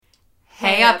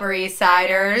Hey, Upper East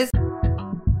Siders.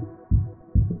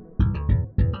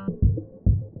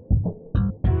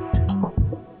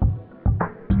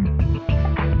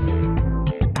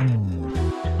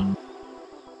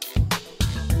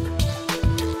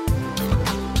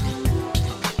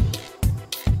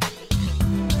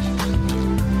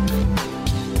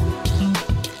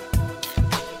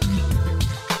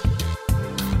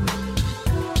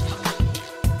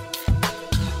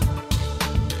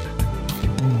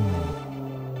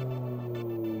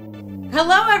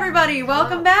 Hello, everybody.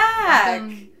 Welcome back.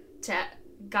 To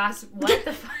gossip. What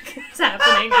the fuck is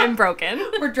happening? I'm broken.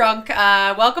 We're drunk.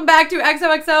 Welcome back to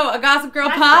XOXO, a Gossip Girl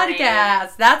podcast. Right.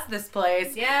 That's this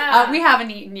place. Yeah. We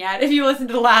haven't eaten yet. If you listened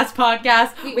to the last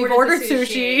podcast, we've ordered the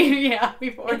sushi. Yeah,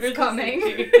 we've ordered It's coming.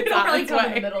 sushi. It's It'll on probably its come in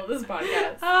way. the middle of this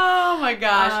podcast. Oh my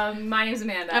gosh. My name's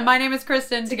Amanda. And my name is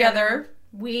Kristen. Together,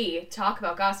 we talk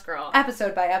about Gossip Girl.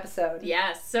 episode by episode.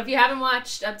 Yes. So if you haven't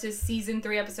watched up to season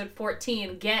 3, episode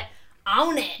 14, get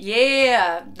on it.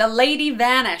 Yeah, the lady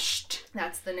vanished.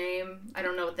 That's the name. I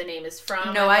don't know what the name is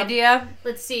from. No idea.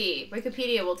 Let's see.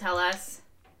 Wikipedia will tell us.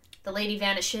 The Lady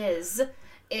Vanishes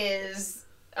is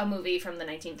a movie from the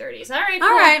 1930s. All right, cool.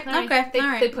 All right. Okay. They, all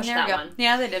right. they pushed There we that go. one.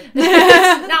 Yeah, they did.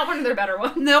 Not one of their better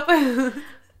ones. Nope.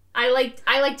 I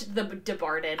liked the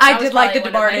Departed. I That was did like The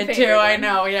probably one of my Departed too. favorite I ones.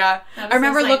 know, yeah. That was I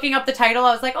remember just, like- looking up the title.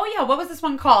 I was like, oh yeah, what was this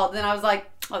one called? And I was like,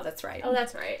 oh, that's right. Oh,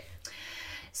 that's right.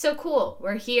 So cool.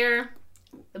 We're here.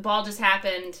 The ball just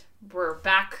happened. We're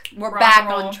back. We're Rock back and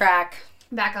roll. on track.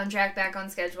 Back on track, back on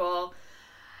schedule.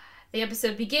 The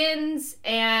episode begins,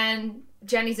 and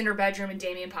Jenny's in her bedroom, and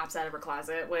Damien pops out of her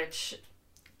closet, which,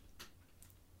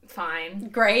 fine.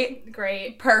 Great.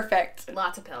 Great. Perfect.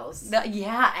 Lots of pills.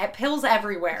 Yeah, pills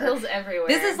everywhere. Pills everywhere.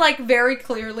 This is like very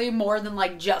clearly more than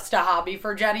like just a hobby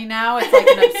for Jenny now. It's like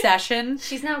an obsession.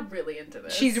 She's now really into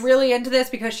this. She's really into this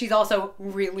because she's also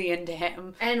really into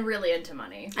him. And really into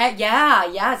money. Yeah,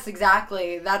 yes,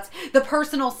 exactly. That's the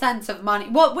personal sense of money.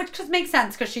 Well, which just makes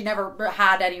sense because she never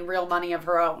had any real money of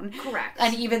her own. Correct.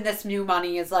 And even this new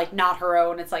money is like not her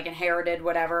own. It's like inherited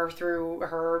whatever through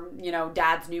her,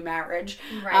 dad's new marriage.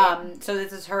 Right. So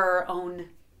this is her own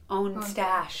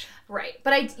stash. Right.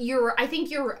 But I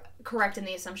think you're correct in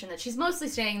the assumption that she's mostly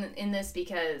staying in this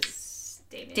because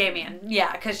Damien.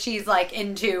 Yeah, because she's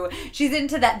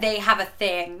into that they have a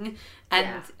thing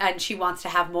and she wants to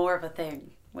have more of a thing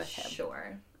with him.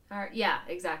 Sure. Yeah,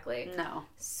 exactly. No.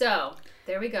 So,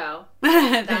 there we go.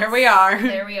 There we are.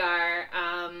 There we are.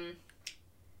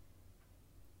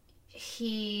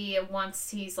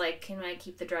 He's like, can I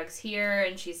keep the drugs here?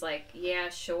 And she's like, yeah,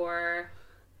 sure.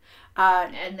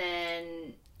 And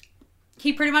then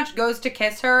he pretty much goes to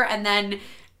kiss her, and then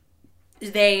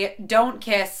they don't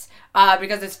kiss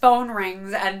because his phone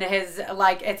rings, and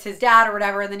it's his dad or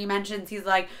whatever, and then he mentions, he's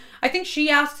like, I think she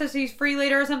asks if he's free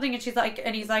later or something, and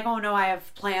he's like, oh no, I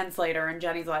have plans later, and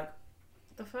Jenny's like,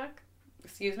 the fuck?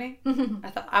 excuse me? I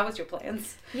thought I was your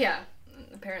plans. Yeah,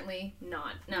 apparently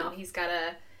not. No. He's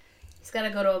gotta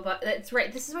go to that's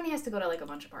right. This is when he has to go to like a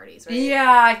bunch of parties, right?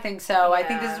 Yeah, I think so. Yeah. I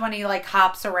think this is when he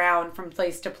hops around from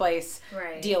place to place,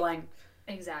 Right. dealing.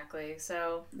 Exactly.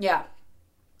 So, Yeah.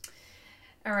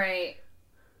 all right.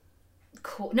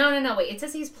 Cool. No. Wait. It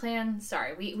says he's planned.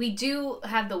 Sorry. We do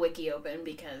have the wiki open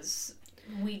because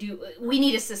we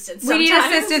need assistance sometimes. We need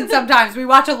assistance sometimes. We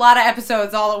watch a lot of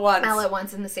episodes all at once. All at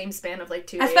once in the same span of 2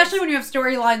 days. Especially when you have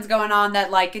storylines going on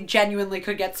that genuinely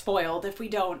could get spoiled if we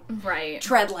don't Right.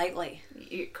 tread lightly.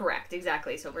 Correct.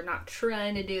 Exactly. So we're not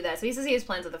trying to do that. So he says he has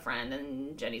plans with a friend,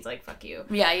 and Jenny's like, "Fuck you."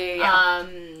 Yeah.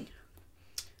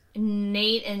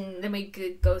 Nate, and then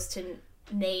goes to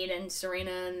Nate and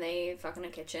Serena, and they fuck in a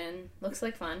kitchen. Looks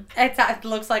like fun. It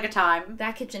looks like a time.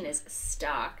 That kitchen is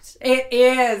stocked. It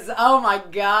is. Oh my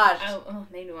gosh. Oh,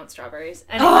 made me want strawberries.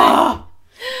 Anyway, Oh,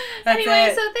 that's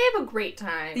it. so they have a great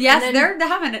time. Yes, And then,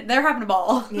 they're having a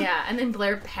ball. yeah, and then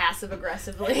Blair passive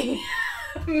aggressively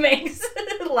makes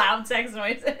loud sex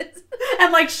noises.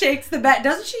 And shakes the bed.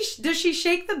 Does she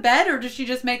shake the bed, or does she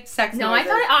just make sex No,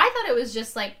 noises? I thought it was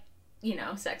just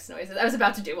sex noises. I was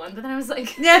about to do one, but then I was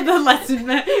like, Yeah, the lesson.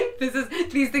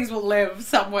 These things will live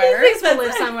somewhere. these things will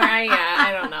live somewhere.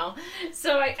 I don't know.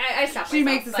 So I stopped. She myself,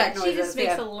 makes the but sex She just noises,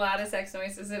 makes yeah. a lot of sex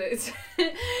noises, and it's.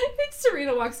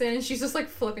 Serena walks in and she's just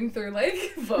flipping through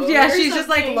Vogue. Yeah, or she's just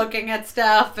something. looking at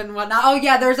stuff and whatnot. Oh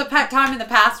yeah, there's a time in the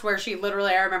past where she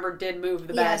literally, I remember, did move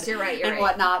the bed. Yes, you're right. and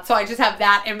whatnot. So I just have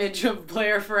that image of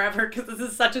Blair forever because this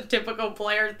is such a typical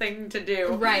Blair thing to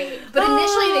do. Right, but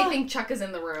initially they think Chuck is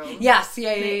in the room. Yes,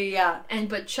 yeah.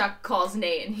 But Chuck calls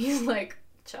Nate and he's like,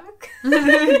 Chuck?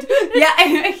 Yeah.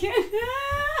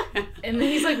 And then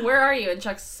he's like, where are you? And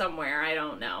Chuck's somewhere. I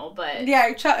don't know. But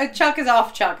yeah, Chuck is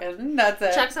off chucking. That's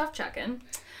it. Chuck's off chucking.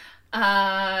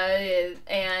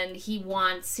 And he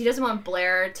doesn't want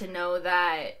Blair to know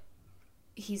that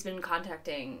he's been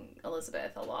contacting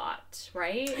Elizabeth a lot,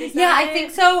 right? Yeah, I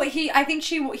think so. I think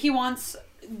he wants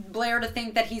Blair to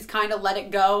think that he's kind of let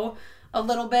it go a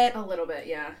little bit. A little bit,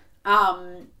 yeah.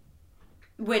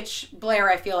 Which Blair,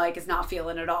 I feel like, is not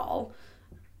feeling at all.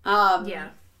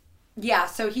 Yeah,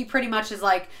 so he pretty much is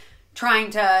like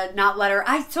trying to not let her.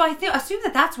 Assume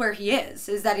that that's where he is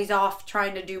that he's off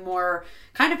trying to do more.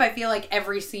 Kind of, I feel like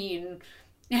every scene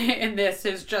in this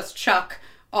is just Chuck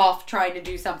off trying to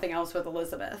do something else with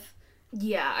Elizabeth.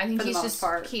 Yeah, I think he's just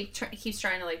keeps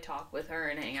trying to like talk with her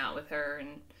and hang out with her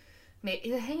and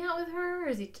maybe hang out with her. Or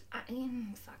is he?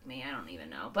 Fuck me, I don't even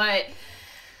know, but.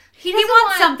 He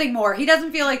wants something more. He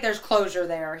doesn't feel like there's closure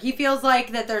there. He feels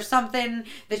like that there's something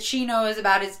that she knows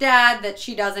about his dad that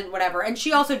she doesn't, whatever. And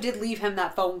she also did leave him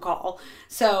that phone call.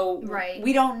 So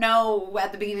we don't know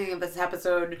at the beginning of this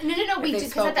episode. No. We did,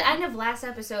 because at the end of last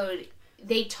episode,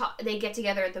 they get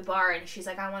together at the bar and she's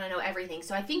like, I want to know everything.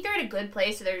 So I think they're at a good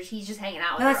place. So he's just hanging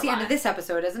out with her. That's the end of this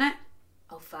episode, isn't it?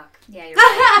 Oh, fuck. Yeah, you're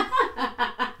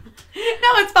right. No,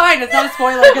 it's fine. It's not a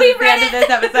spoiler because it's the end of this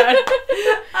episode.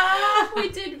 We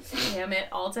did. Damn it.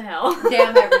 All to hell.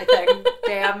 Damn everything.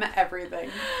 Damn everything.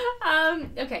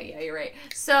 Okay, yeah, you're right.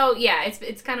 So, yeah,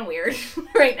 it's kind of weird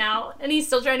right now. And he's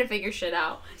still trying to figure shit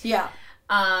out. Yeah.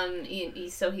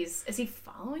 Is he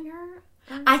following her?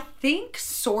 I think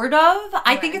sort of.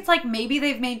 I think it's like maybe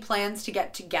they've made plans to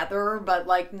get together, but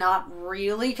like not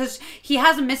really, because he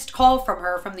has a missed call from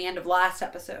her from the end of last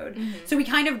episode. Mm-hmm. So we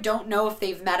kind of don't know if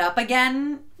they've met up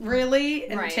again, really,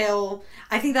 until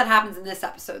I think that happens in this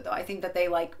episode, though. I think that they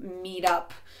like meet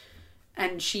up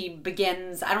and she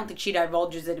begins, I don't think she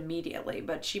divulges it immediately,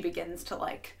 but she begins to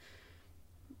like,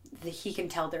 he can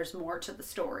tell there's more to the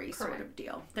story. Correct. Sort of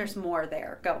deal. There's more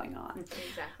there going on.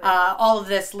 Exactly. All of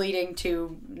this leading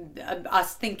to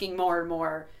us thinking more and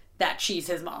more that she's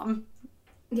his mom.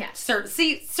 Yes.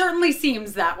 Certainly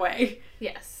seems that way.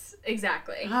 Yes,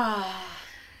 exactly.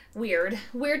 Weird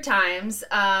times.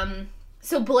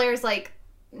 So Blair's like,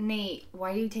 Nate,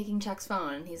 why are you taking Chuck's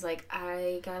phone? And he's like,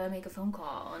 I gotta make a phone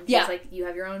call. And she's like, you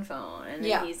have your own phone. And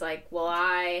then he's like, well,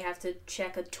 I have to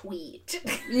check a tweet.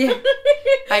 Yeah.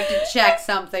 I have to check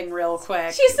something real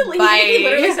quick. He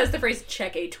literally says the phrase,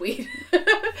 check a tweet.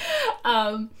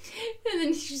 And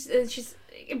then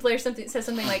Blair says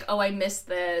something like, oh, I missed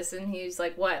this. And he's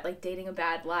like, what? Like dating a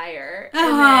bad liar.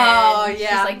 And then she's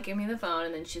like, give me the phone.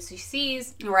 And then she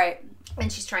sees. Right.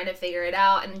 And she's trying to figure it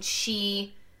out. And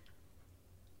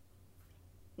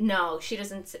no, she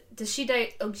doesn't. Does she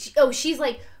die? She's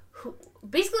like,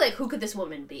 basically like, who could this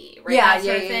woman be? Right?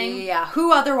 Yeah.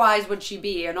 Who otherwise would she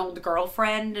be? An old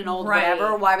girlfriend? An old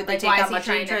whatever? Why would they take that much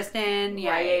interest in?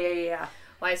 Yeah.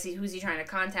 Who's he trying to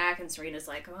contact? And Serena's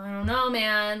like, oh, I don't know,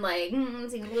 man. Like,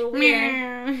 it seems a little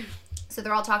weird. So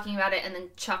they're all talking about it, and then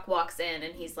Chuck walks in,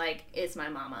 and he's like, it's my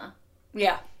mama.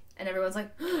 Yeah. And everyone's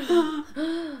like, but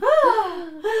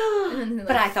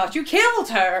I thought you killed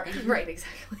her. Right,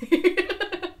 exactly.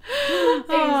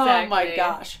 Oh my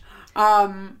gosh.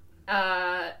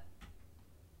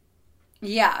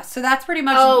 Yeah, so that's pretty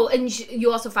much. Oh, and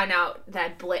you also find out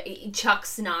that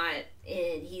Chuck's not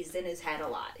in. He's in his head a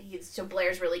lot. So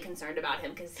Blair's really concerned about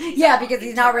him because he's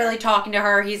not really talking to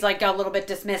her. He's like a little bit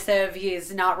dismissive.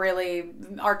 He's not really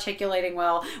articulating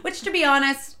well. Which, to be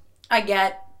honest, I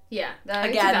get. Yeah.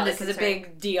 Again, this is a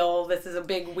big deal. This is a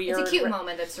big weird. It's a cute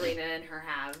moment that Serena and her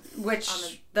have. Which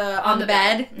on the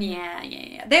bed.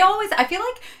 Yeah. They always. I feel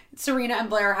like Serena and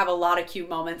Blair have a lot of cute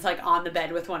moments like on the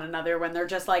bed with one another when they're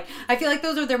just like. I feel like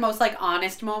those are their most like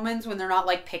honest moments when they're not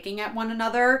like picking at one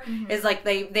another. Mm-hmm. Is like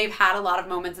they've had a lot of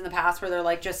moments in the past where they're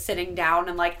like just sitting down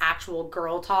and like actual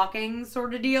girl talking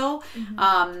sort of deal. Mm-hmm.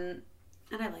 And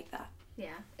I like that. Yeah,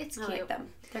 it's cute. I like them.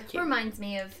 They're cute. Reminds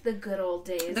me of the good old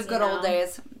days. The good old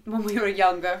days when we were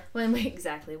younger. When we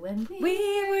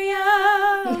were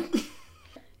young.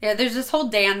 Yeah, there's this whole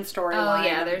Dan storyline. Oh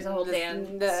yeah, there's a whole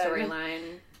Dan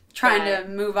storyline. Trying to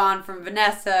move on from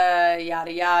Vanessa,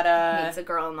 yada yada. Meets a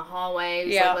girl in the hallway.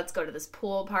 He's like, let's go to this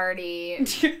pool party.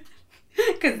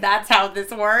 Because that's how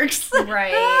this works.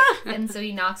 Right. And so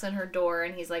he knocks on her door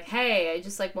and he's like, hey, I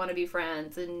just like want to be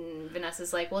friends. And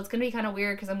Vanessa's like, well, it's going to be kind of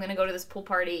weird because I'm going to go to this pool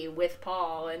party with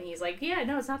Paul. And he's like, yeah,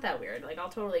 no, it's not that weird. Like, I'll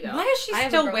totally go. Why is she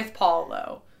still with Paul,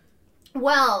 though?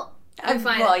 Well, I'm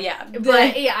fine. Well, yeah.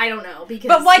 But yeah, I don't know.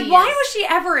 But like, why was she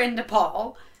ever into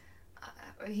Paul?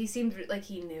 He seemed like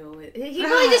he knew. He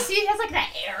really he has like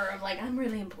that air of like, I'm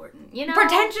really important, you know?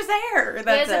 Pretentious air. He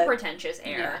has a pretentious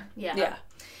air. Yeah.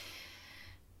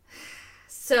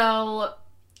 So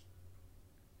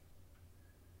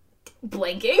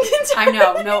blanking. I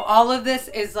know. No, all of this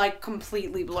is like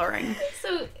completely blurring.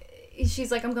 So she's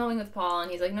like, I'm going with Paul,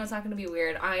 and he's like, no, it's not going to be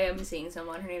weird. I am seeing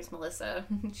someone. Her name's Melissa.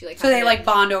 She like. So they like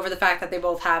bond over the fact that they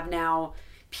both have now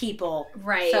people.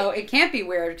 Right. So it can't be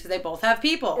weird because they both have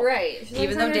people. Right. She's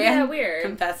even like, though Dan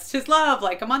confessed his love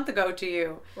like a month ago to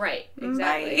you. Right.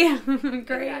 Exactly.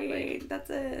 Great. Exactly.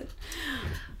 That's it.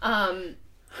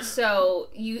 So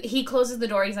he closes the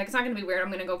door. He's like, it's not going to be weird. I'm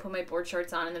going to go put my board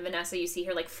shorts on. And then Vanessa, you see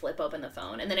her like flip open the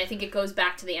phone. And then I think it goes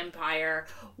back to the Empire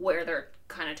where they're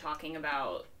kind of talking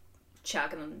about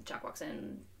Chuck. And then Chuck walks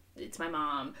in. It's my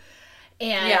mom.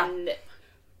 And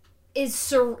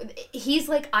he's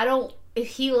like, I don't.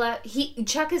 If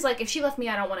Chuck is like, if she left me,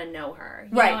 I don't want to know her.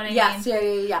 You know what I mean?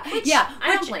 Yeah. Which,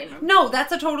 I don't blame him. No,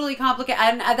 that's a totally complicated,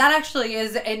 and that actually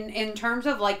is in terms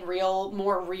of like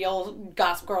more real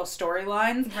Gossip Girl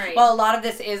storylines. Right. Well, a lot of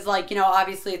this is like, you know,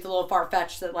 obviously it's a little far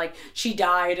fetched that like she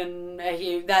died and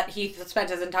he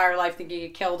spent his entire life thinking he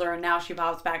killed her and now she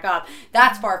pops back up.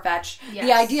 That's far fetched. Yes.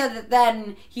 The idea that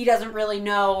then he doesn't really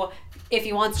know if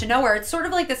he wants to know her. It's sort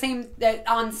of like the same, that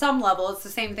on some level, it's the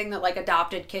same thing that like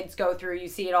adopted kids go through. You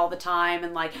see it all the time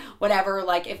and like whatever.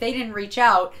 Like if they didn't reach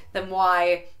out, then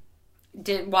why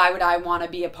would I want to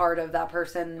be a part of that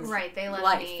person's they left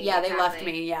life? Me. Yeah, exactly. they left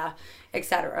me. Yeah,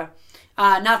 etc.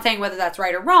 Not saying whether that's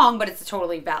right or wrong, but it's a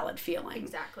totally valid feeling.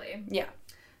 Exactly. Yeah.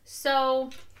 So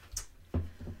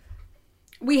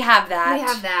we have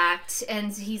that.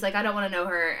 And he's like, I don't want to know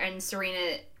her. And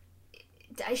Serena.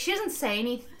 She doesn't say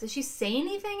anything. Does she say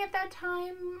anything at that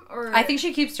time? Or I think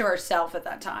she keeps to herself at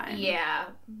that time. Yeah,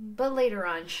 but later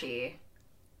on she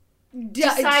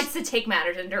decides to take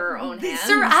matters into her own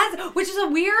hands. Which is a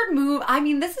weird move. I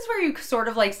mean, this is where you sort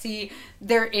of like see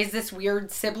there is this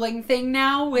weird sibling thing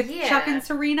now with Chuck and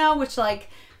Serena, which like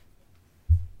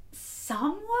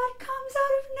somewhat comes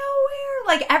out of nowhere.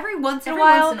 Like every once in a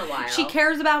while, she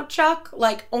cares about Chuck.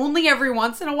 Like only every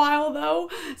once in a while though.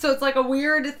 So it's like a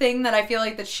weird thing that I feel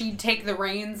like that she'd take the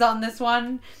reins on this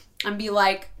one and be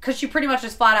like, because she pretty much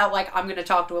is flat out like, I'm going to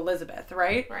talk to Elizabeth,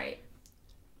 right? Right.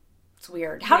 It's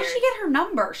weird. How did she get her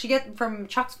number? She get from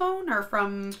Chuck's phone or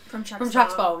from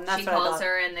Chuck's phone? That's she what I calls thought.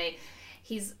 her and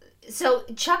so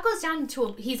Chuck goes down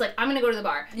to he's like, I'm going to go to the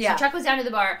bar. Yeah. So Chuck goes down to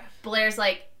the bar. Blair's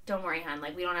like, don't worry, hon.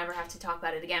 Like, we don't ever have to talk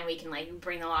about it again. We can, like,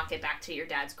 bring the locket back to your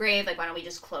dad's grave. Like, why don't we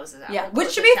just close it out? Yeah,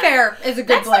 which, to be fair, is a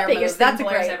good Blair move. That's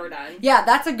Blair's ever done. Yeah,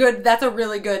 that's a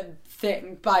really good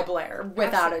thing by Blair,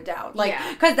 without a doubt. Like,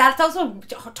 because that's also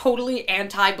totally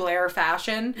anti-Blair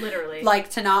fashion. Literally.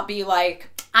 Like, to not be like,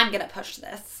 I'm gonna push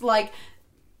this. Like,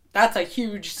 that's a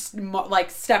huge, like,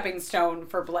 stepping stone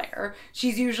for Blair.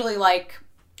 She's usually like,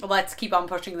 let's keep on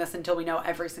pushing this until we know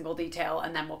every single detail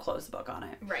and then we'll close the book on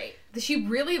it. Right. She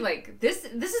really, like, this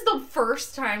is the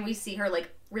first time we see her, like,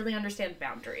 really understand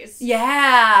boundaries.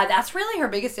 Yeah, that's really her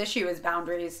biggest issue is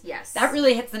boundaries. Yes. That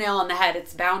really hits the nail on the head.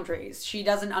 It's boundaries. She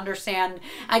doesn't understand,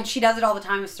 and she does it all the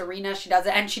time with Serena. She does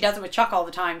it, and she does it with Chuck all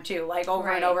the time, too. Like, over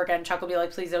and over again, Chuck will be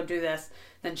like, please don't do this.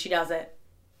 Then she does it.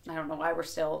 I don't know why we're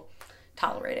still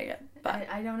tolerating it. But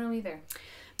I don't know either.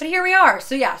 But here we are.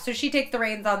 So yeah, so she takes the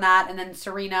reins on that, and then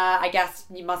Serena, I guess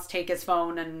you must take his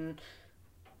phone, and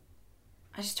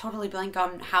I just totally blank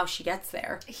on how she gets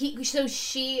there.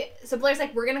 So Blair's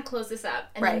like, we're gonna close this up,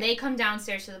 and then they come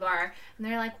downstairs to the bar, and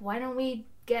they're like, why don't we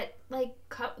get like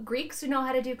Greeks who know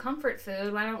how to do comfort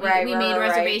food? Why don't we made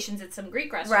reservations at some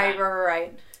Greek restaurant?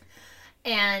 Right.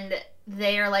 And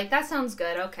they are like, that sounds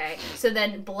good, okay. So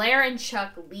then Blair and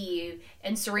Chuck leave,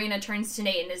 and Serena turns to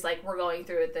Nate and is like, we're going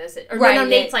through with this. Or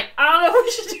Nate's like, I don't know if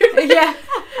we should do this. Yeah.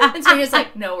 And Serena's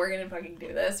like, no, we're going to fucking do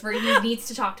this. He needs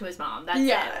to talk to his mom. That's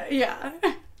it. Yeah.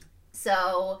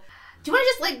 So, do you want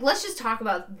to just, like, let's just talk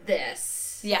about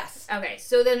this. Yes. Okay,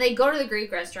 so then they go to the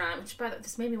Greek restaurant, which, by the way,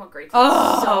 this made me want Greek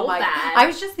food so bad. I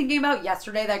was just thinking about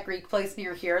yesterday, that Greek place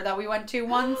near here that we went to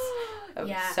once. That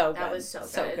was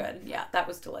so good. Yeah, that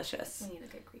was delicious. We need to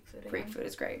get Greek food again. Greek food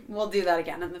is great. We'll do that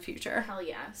again in the future. Hell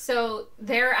yeah. So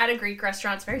they're at a Greek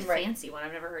restaurant. It's a very fancy one.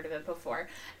 I've never heard of it before.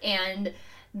 And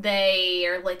they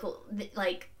are like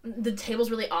the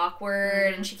table's really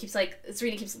awkward, and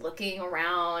Serena keeps looking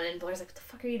around, and Blair's like, what the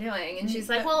fuck are you doing? And she's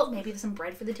like, well, maybe there's some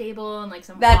bread for the table and like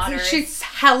some water. She's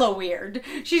hella weird.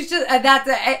 She's just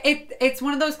it's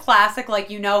one of those classic, like,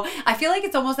 you know, I feel like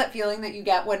it's almost that feeling that you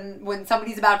get when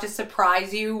somebody's about to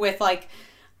surprise you with like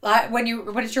when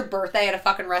it's your birthday at a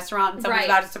fucking restaurant and someone's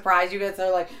about to surprise you, because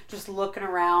they're like just looking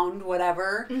around,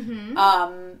 whatever.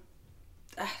 Mm-hmm.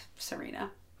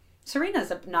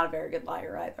 Serena's not a very good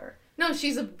liar either. No,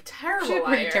 she's a terrible liar. She's a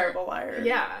pretty terrible liar.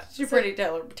 Yeah. She's a pretty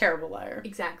terrible liar.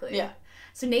 Exactly. Yeah.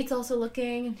 So Nate's also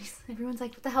looking, and everyone's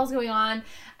like, what the hell's going on?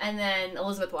 And then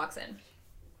Elizabeth walks in.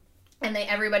 And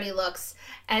everybody looks,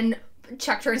 and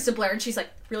Chuck turns to Blair, and she's like,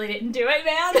 really didn't do it,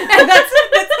 man?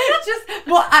 that's just,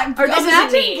 well,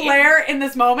 imagine Blair in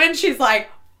this moment, she's like,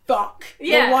 fuck.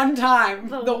 Yeah. The one time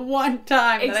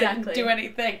exactly. that I didn't do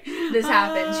anything. This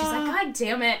happened. She's like, God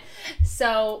damn it.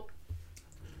 So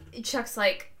Chuck's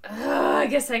like, I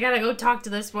guess I gotta go talk to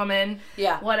this woman.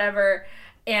 Yeah. Whatever.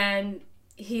 And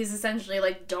he's essentially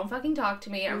like, don't fucking talk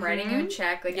to me. I'm writing you a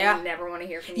check. Like, I never want to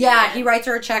hear from you. Yeah, again. He writes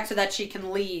her a check so that she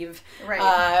can leave.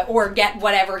 Right. Or get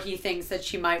whatever he thinks that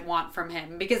she might want from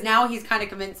him. Because now he's kind of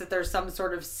convinced that there's some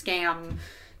sort of scam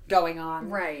going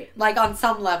on. Right. Like, on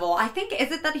some level. I think,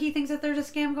 is it that he thinks that there's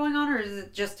a scam going on, or is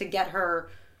it just to get her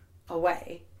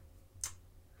away?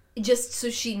 Just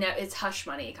so she knows, it's hush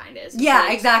money, kind of.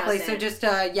 Yeah, exactly. So just,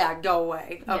 go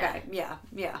away. Okay, yeah.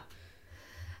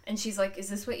 And she's like, is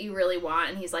this what you really want?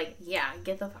 And he's like, yeah,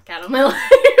 get the fuck out of my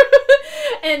life.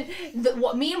 And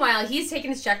meanwhile, he's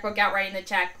taking his checkbook out, writing the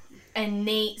check. And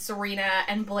Nate, Serena,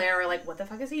 and Blair are like, what the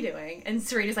fuck is he doing? And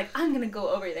Serena's like, I'm going to go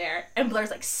over there. And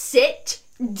Blair's like, sit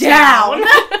down.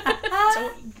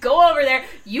 So go over there.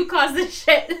 You caused this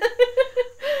shit.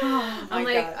 I'm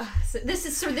like, so this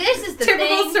is the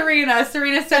typical thing. Serena.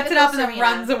 Serena sets it up and then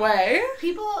runs away.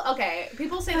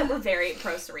 People say that we're very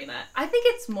pro Serena. I think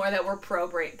it's more that we're pro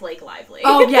Blake Lively.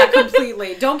 Oh yeah,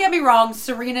 completely. Don't get me wrong.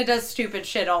 Serena does stupid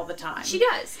shit all the time. She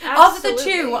does.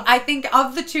 Absolutely.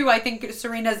 Of the two, I think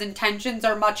Serena's intentions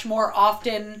are much more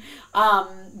often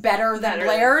better than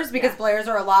Blair's, because Blair's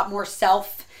are a lot more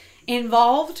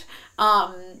self-involved.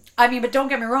 But don't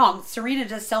get me wrong, Serena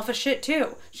does selfish shit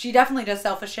too. She definitely does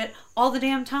selfish shit all the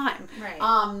damn time.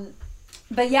 Right.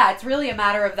 But yeah, it's really a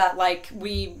matter of that, like,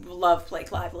 we love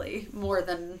Blake Lively more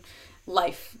than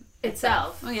life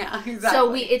itself. Yeah, exactly.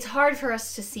 So it's hard for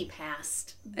us to see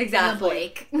past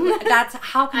Blake. That's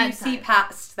how can you see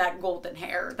past that golden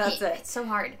hair? That's it. It's so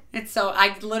hard.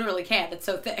 I literally can't. It's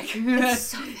so thick. It's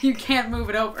so thick. You can't move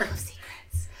it over.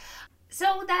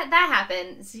 So that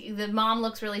happens. The mom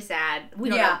looks really sad. We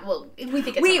don't know. Well, we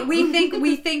think it's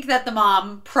we think that the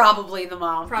mom, probably the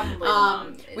mom.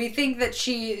 Mom. We think that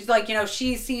she's like,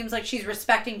 she seems like she's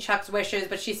respecting Chuck's wishes,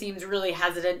 but she seems really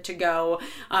hesitant to go.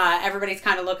 Everybody's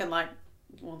kind of looking like,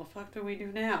 well, the fuck do we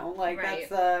do now? Like, that's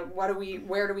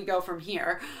where do we go from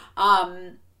here?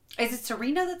 Is it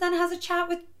Serena that then has a chat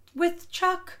with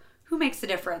Chuck? Who makes the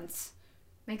difference?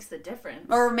 Makes the difference.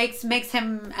 Or makes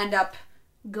him end up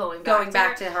going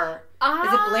back to her.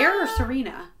 Is it Blair or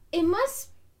Serena? It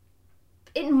must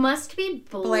be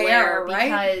Blair, right?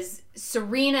 Because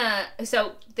Serena,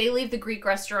 so they leave the Greek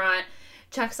restaurant.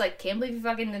 Chuck's like, can't believe you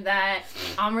fucking did that.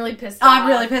 I'm really pissed off. I'm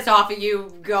really pissed off at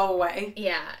you. Go away.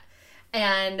 Yeah.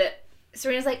 And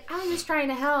Serena's like, I'm just trying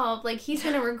to help. Like, he's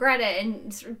going to regret it.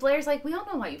 And Blair's like, we all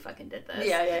know why you fucking did this.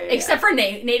 Yeah. Except for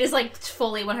Nate. Nate is, like,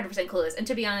 fully 100% clueless. And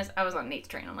to be honest, I was on Nate's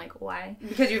train. I'm like, why?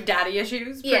 Because you have daddy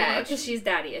issues? Yeah, because she's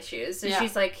daddy issues. So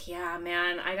she's like, yeah,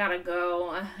 man, I gotta go.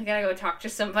 I gotta go talk to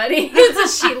somebody. So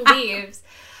she leaves.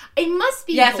 It must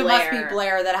be Blair. Yes, it must be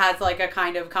Blair that has, like, a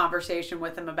kind of conversation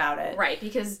with him about it. Right,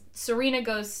 because Serena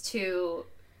goes to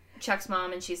Chuck's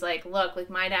mom and she's like, look, like,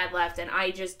 my dad left and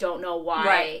I just don't know why.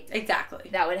 Right, exactly.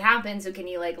 That would happen, so can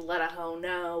you, like, let a hoe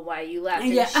know why you left?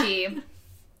 And she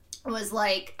was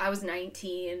like, I was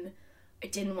 19. I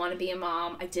didn't want to be a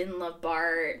mom. I didn't love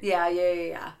Bart.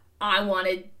 Yeah. I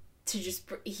wanted to just...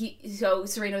 So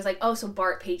Serena was like, oh, so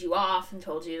Bart paid you off and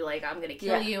told you, like, I'm going to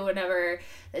kill you whenever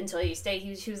until you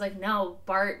stay. She was like, no,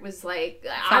 Bart was like,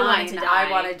 I wanted to die.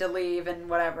 I wanted to leave and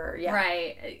whatever. Yeah.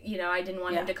 Right. I didn't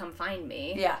want him to come find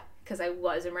me. Yeah. Because I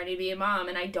wasn't ready to be a mom,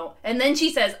 and I don't... And then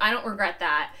she says, I don't regret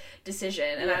that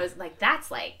decision. And I was like, that's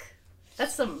a...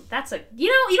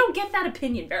 You don't get that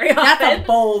opinion very often. That's a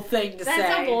bold thing to say.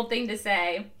 That's a bold thing to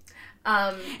say.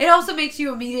 It also makes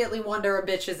you immediately wonder a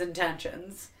bitch's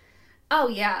intentions. Oh,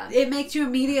 yeah. It makes you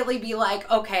immediately be like,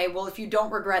 okay, well, if you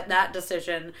don't regret that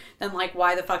decision, then, like,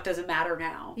 why the fuck does it matter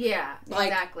now? Yeah, like,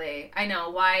 exactly. I know.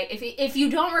 Why, if you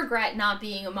don't regret not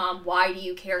being a mom, why do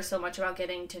you care so much about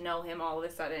getting to know him all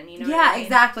of a sudden? You know what I mean?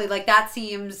 Exactly. Like, that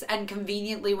seems, and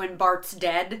conveniently when Bart's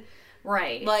dead.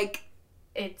 Right. Like,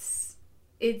 it's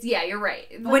yeah, you're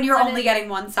right. When you're only getting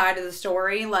one side of the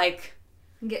story, like...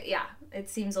 Yeah. It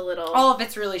seems a little... All of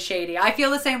it's really shady. I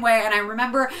feel the same way, and I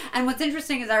remember... And what's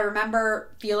interesting is I remember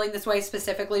feeling this way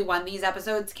specifically when these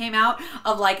episodes came out,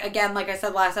 of, like, again, like I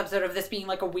said last episode, of this being,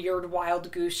 like, a weird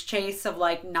wild goose chase of,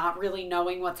 like, not really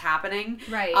knowing what's happening.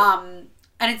 Right. And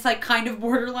it's, like, kind of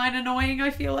borderline annoying, I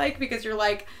feel like, because you're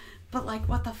like, but, like,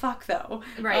 what the fuck, though?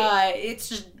 Right. It's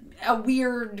just a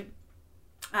weird...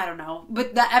 I don't know,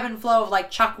 but the ebb and flow of like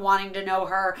Chuck wanting to know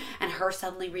her and her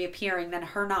suddenly reappearing, then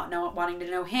her not wanting to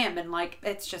know him, and like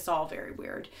it's just all very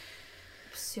weird.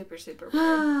 Super, super weird.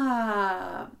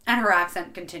 And her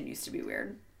accent continues to be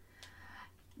weird.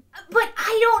 But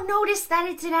I don't notice that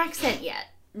it's an accent yet.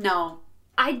 No.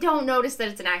 I don't notice that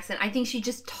it's an accent. I think she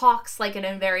just talks like in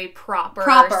a very proper,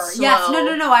 slow, yes,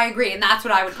 no, I agree, and that's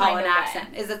what I would call an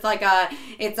accent. Is it's like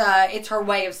it's her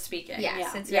way of speaking.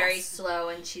 Yes, it's very slow,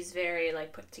 and she's very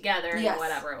like put together and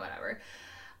whatever.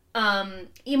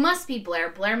 You must be Blair.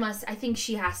 Blair must. I think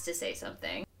she has to say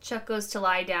something. Chuck goes to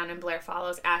lie down, and Blair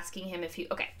follows, asking him if he.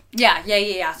 Okay.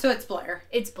 Yeah. So it's Blair.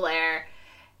 It's Blair.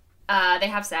 They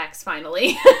have sex,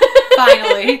 finally.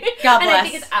 Finally. God bless. And I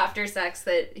think it's after sex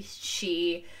that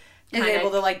she is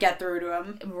able to, like, get through to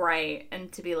him. Right.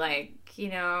 And to be like,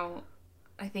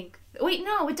 I think... Wait,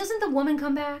 no. Doesn't the woman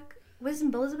come back?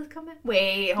 Doesn't Elizabeth come back?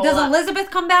 Wait, hold Does up. Elizabeth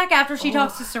come back after she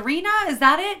talks to Serena? Is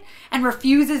that it? And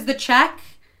refuses the check?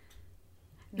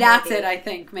 That's it, I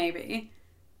think, maybe.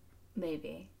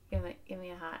 Maybe. Give me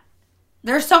a hot...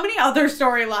 There's so many other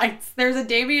storylines. There's a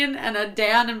Damien and a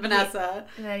Dan and Vanessa.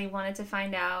 That he wanted to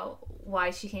find out why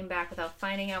she came back without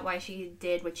finding out why she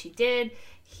did what she did.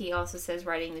 He also says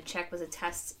writing the check was a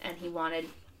test and he wanted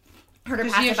her to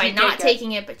pass it by not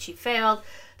taking it, but she failed.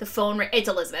 The phone it's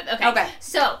Elizabeth. Okay.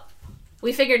 So,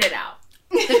 we figured it out.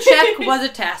 The check was a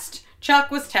test.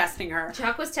 Chuck was testing her.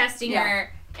 Chuck was testing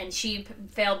her, and she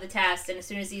failed the test. And as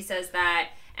soon as he says that,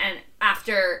 and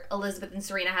after Elizabeth and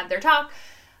Serena have their talk...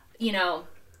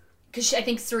 because I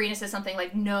think Serena says something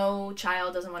like, no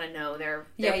child doesn't want to know their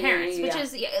parents, which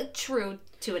is true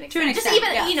to an extent. Just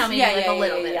even, maybe a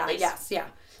little bit at least. Yes, yeah.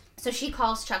 So she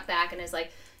calls Chuck back and is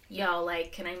like, yo,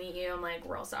 like, can I meet you? I'm like,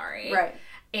 real sorry. Right.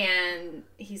 And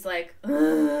he's like,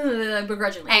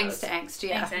 begrudgingly. Angst.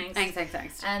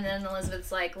 And then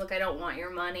Elizabeth's like, look, I don't want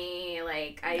your money.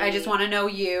 Like, I just want to know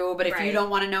you, but if you don't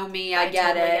want to know me, I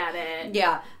get totally it. get it.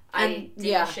 Yeah. I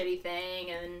did a shitty thing,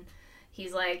 and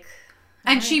he's like...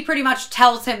 And she pretty much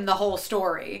tells him the whole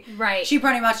story. Right. She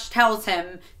pretty much tells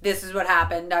him, this is what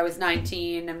happened, I was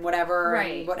 19 and whatever.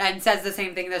 Right. And says the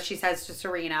same thing that she says to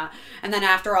Serena. And then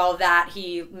after all of that,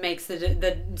 he makes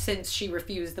since she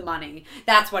refused the money.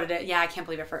 That's what it is. Yeah, I can't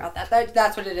believe I forgot that.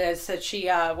 That's what it is. So she,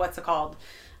 what's it called?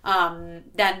 Then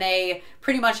they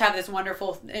pretty much have this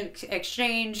wonderful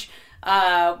exchange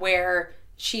where...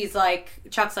 She's like,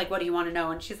 Chuck's like, what do you want to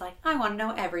know? And she's like, I want to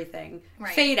know everything.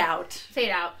 Right. Fade out.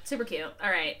 Super cute.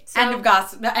 All right. So,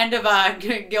 end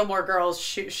of Gilmore Girls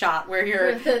shot where you're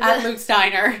at Luke's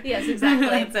Diner. Yes, exactly.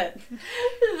 That's it.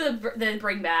 The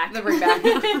bring back. The bring back.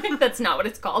 That's not what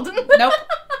it's called. Nope.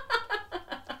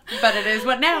 But it is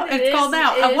what now. It's called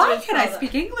now. Why can't I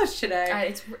speak English today?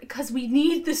 It's because we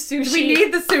need the sushi. We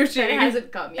need the sushi. It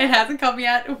hasn't come yet. It hasn't come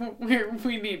yet.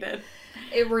 We need it.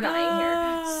 We're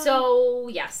dying here. So,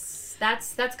 yes.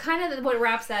 That's kind of what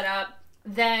wraps that up.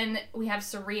 Then we have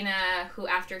Serena, who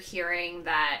after hearing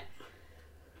that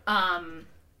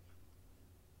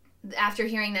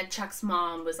Chuck's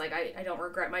mom was like, I don't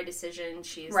regret my decision,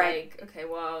 she's like, okay,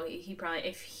 well, he probably,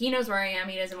 if he knows where I am,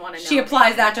 he doesn't want to know. She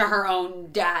applies that to her own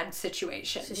dad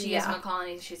situation. So she gives him a call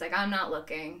and she's like, I'm not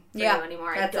looking for you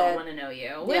anymore. I don't want to know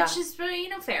you. Which is,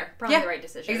 fair. Probably the right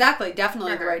decision. Exactly.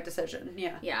 Definitely the right decision.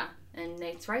 Yeah. Yeah. And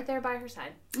Nate's right there by her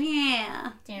side.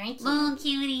 Yeah. Very cute. Little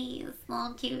cuties.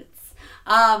 Little cutes.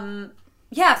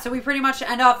 Yeah, so we pretty much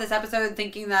end off this episode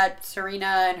thinking that Serena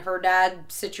and her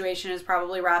dad situation is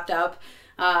probably wrapped up.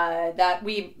 That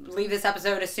we leave this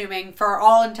episode assuming, for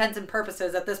all intents and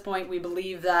purposes, at this point, we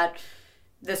believe that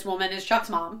this woman is Chuck's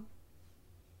mom.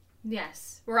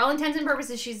 Yes. For all intents and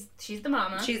purposes, she's the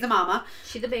mama. She's the mama.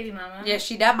 She's the baby mama. Yeah,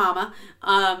 she that mama.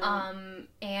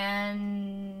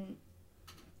 And...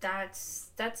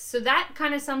 That's so that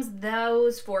kind of sums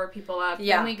those four people up.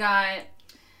 Yeah. Then we got...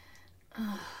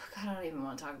 God, I don't even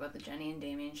want to talk about the Jenny and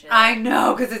Damien shit. I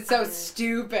know, because it's so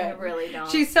stupid. I really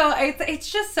don't. She's so...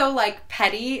 It's just so, like,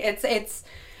 petty. It's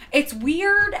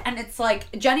weird, and it's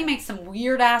like... Jenny makes some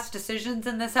weird-ass decisions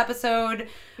in this episode.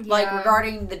 Yeah. Like,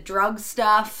 regarding the drug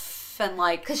stuff, and,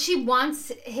 like... Because she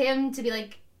wants him to be,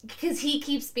 like... Because he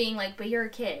keeps being like, but you're a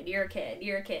kid, you're a kid,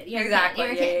 you're a kid, you're exactly.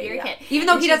 a kid, you're a kid. Even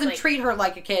though he doesn't treat her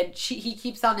like a kid, he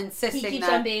keeps on insisting that... He keeps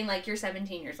on being like, you're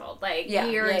 17 years old. Like,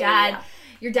 your dad...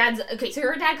 Your dad's... Okay, so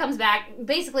her dad comes back.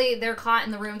 Basically, they're caught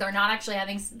in the room. They're not actually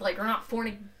having... Like, they're not I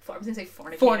was going to say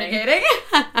fornicating.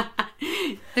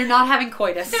 They're not having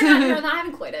coitus. They're not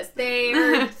having coitus.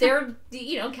 They're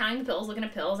counting the pills, looking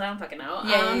at pills. I don't fucking know.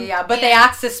 Yeah. But they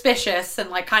act suspicious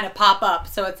and, like, kind of pop up.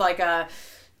 So it's like a...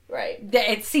 Right.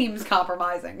 It seems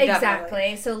compromising. Exactly.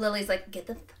 Definitely. So Lily's like, get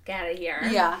the fuck out of here.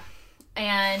 Yeah.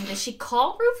 And does she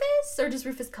call Rufus, or does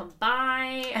Rufus come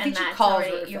by? I think she calls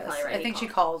Rufus. You're probably right. I think she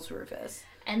calls Rufus.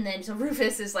 And then so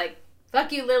Rufus is like,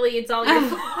 "Fuck you, Lily. It's all your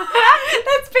fault."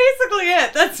 That's basically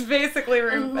it. That's basically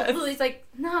Rufus. And Lily's like,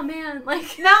 "No, man.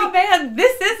 Like, no, man.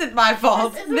 This isn't my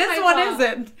fault. This one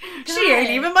isn't. God. She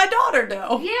ain't even my daughter,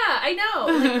 though." Yeah, I know.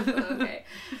 Like, okay.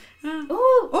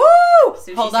 Ooh.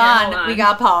 Sushi's Hold on. We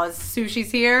got pause.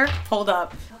 Sushi's here. Hold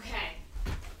up. Okay.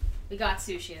 We got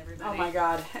sushi, everybody. Oh my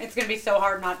god. It's going to be so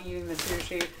hard not eating the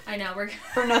sushi. I know. We're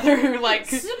for another, like...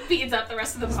 speeds up the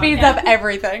rest of the podcast. Speeds up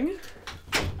everything.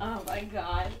 Oh my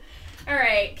god. All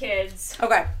right, kids.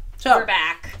 Okay. So. We're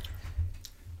back.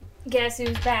 Guess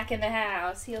who's back in the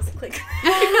house? Heels click.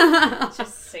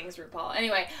 Just sings RuPaul.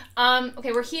 Anyway,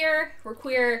 okay, we're here. We're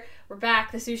queer. We're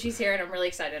back. The sushi's here, and I'm really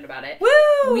excited about it.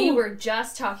 Woo! We were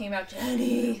just talking about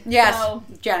Jenny. Yes, so,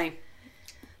 Jenny.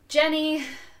 Jenny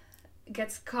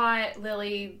gets caught.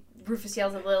 Rufus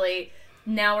yells at Lily.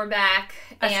 Now we're back.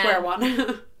 Square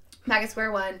one. Back at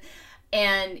square one.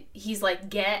 And he's like,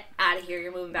 "Get out of here.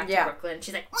 You're moving back to Brooklyn."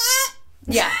 She's like, "What?"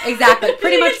 Yeah, exactly.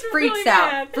 Pretty much freaks really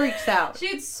out. mad. Freaks out. She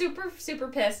gets super, super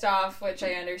pissed off, which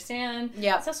I understand.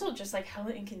 Yeah. It's also just like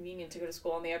hella inconvenient to go to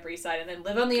school on the Upper East Side and then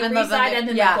live on the Upper East Side and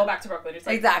then like, go back to Brooklyn. It's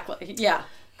like, exactly. Yeah.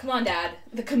 Come on, Dad.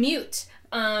 The commute.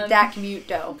 That commute,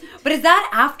 though. But is that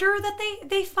after that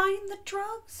they find the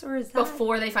drugs, or is that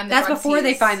before they find the drugs? That's before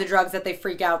they find the drugs that they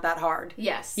freak out that hard.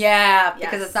 Yes. Yeah,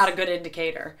 because it's not a good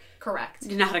indicator. Correct.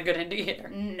 Not a good indicator.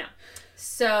 No.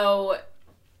 So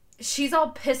she's all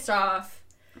pissed off.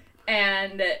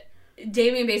 And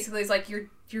Damien basically is like,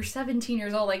 you're 17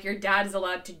 years old. Like, your dad is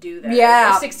allowed to do that.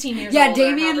 Yeah. You're 16 years old. Yeah,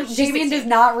 Damien does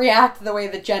not react the way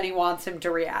that Jenny wants him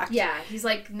to react. Yeah, he's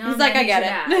like, no, he's like, I get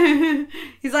it.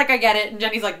 He's like, I get it. And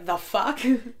Jenny's like, the fuck?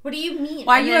 What do you mean?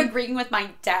 Why are you agreeing with my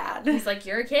dad? He's like,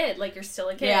 you're a kid. Like, you're still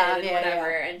a kid. And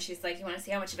whatever. Yeah. And she's like, you want to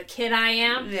see how much of a kid I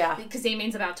am? Yeah. Because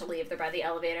Damien's about to leave. They're by the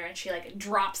elevator. And she, like,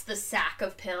 drops the sack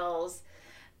of pills.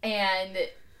 And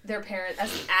their parents,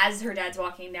 as her dad's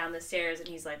walking down the stairs, and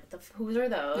he's like, "Whose are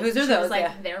those?" Whose are those?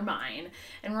 Like, they're mine.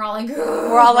 And we're all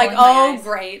like, oh,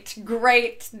 great,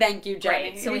 thank you, Jenny.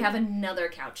 Right. So we have another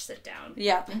couch sit down.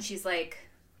 Yeah. And she's like,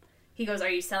 he goes, "Are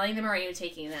you selling them or are you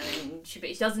taking them?" And she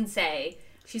doesn't say.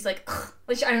 She's like,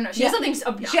 which I don't know. She has something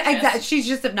obnoxious. She's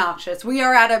just obnoxious. We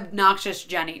are at obnoxious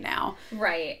Jenny now.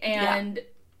 Right. And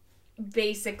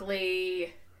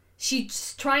basically,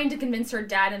 she's trying to convince her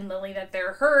dad and Lily that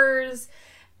they're hers.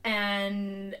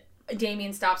 And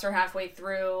Damien stops her halfway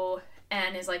through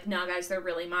and is like, "No, guys, they're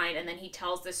really mine." And then he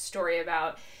tells this story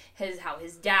about how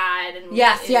his dad and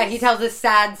he tells this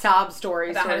sad sob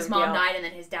story about how his mom died, and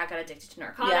then his dad got addicted to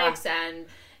narcotics, and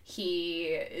he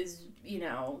is,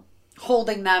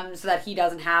 holding them so that he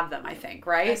doesn't have them. I think,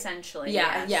 right? Essentially,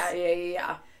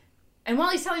 yeah. And while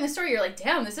he's telling the story, you're like,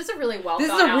 "Damn, this is a really well thought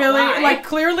out This is a really lie."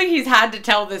 Clearly he's had to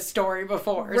tell this story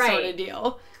before, sort of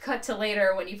deal. Cut to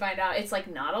later when you find out it's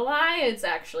like not a lie, it's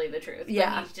actually the truth.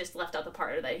 Yeah. But he just left out the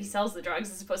part that he sells the drugs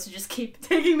as opposed to just keep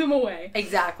taking them away.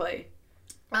 Exactly.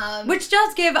 Which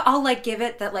does I'll give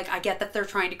it that I get that they're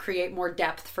trying to create more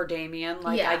depth for Damien.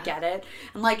 I get it.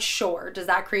 And sure, does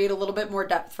that create a little bit more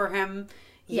depth for him?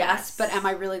 Yes. But am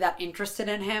I really that interested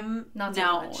in him? Not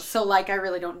so much. So I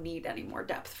really don't need any more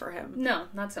depth for him. No,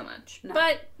 not so much. No.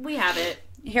 But we have it.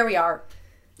 Here we are.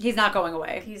 He's not going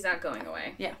away. He's not going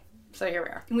away. Yeah. So here we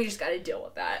are. We just got to deal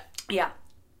with that. Yeah.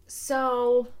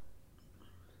 So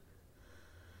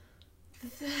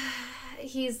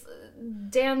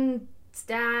Dan's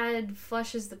dad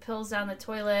flushes the pills down the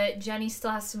toilet. Jenny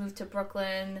still has to move to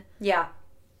Brooklyn. Yeah.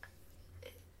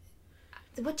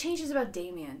 What changes about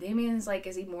Damien? Damien's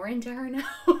is he more into her now?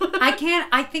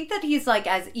 I think that he's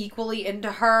as equally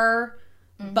into her,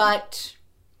 but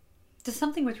does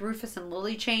something with Rufus and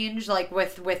Lily change?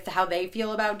 With how they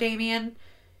feel about Damien?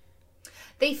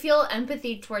 They feel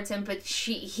empathy towards him, but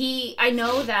I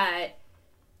know that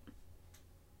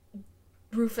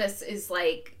Rufus is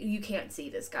you can't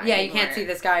see this guy anymore. You can't see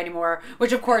this guy anymore,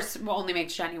 which of course only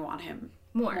makes Jenny want him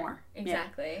more.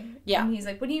 Exactly. Yeah. And he's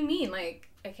like, "What do you mean? I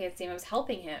can't see him. I was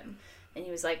helping him." And he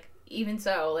was like, "Even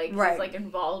so, he's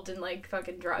involved in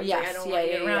fucking drugs. Yes. I don't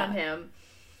want to be around him."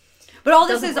 But all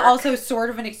this is also sort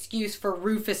of an excuse for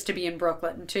Rufus to be in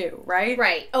Brooklyn, too, right?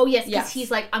 Right. Oh, yes, because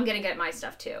he's I'm going to get my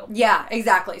stuff, too. Yeah,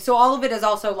 exactly. So all of it is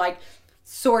also,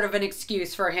 sort of an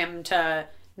excuse for him to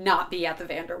not be at the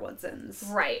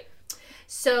Vanderwoodsons. Right.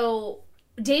 So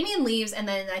Damien leaves, and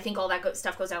then I think all that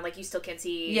stuff goes down. You still can't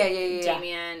see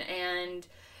Damien, and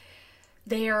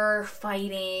they're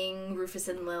fighting, Rufus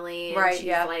and Lily, and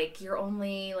she's you're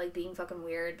only being fucking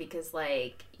weird because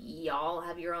y'all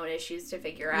have your own issues to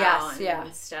figure out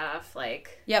and stuff.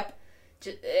 Yep.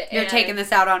 You're taking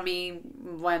this out on me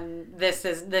when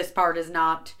this part is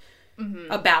not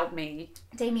about me.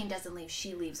 Damien doesn't leave.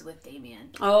 She leaves with Damien.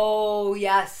 Oh,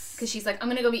 yes. Because she's like, I'm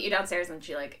going to go meet you downstairs. And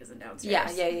she, like, isn't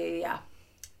downstairs. Yeah.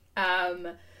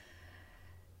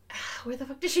 Where the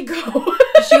fuck did she go?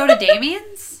 Did she go to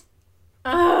Damien's?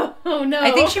 Oh, no.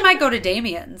 I think she might go to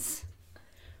Damien's.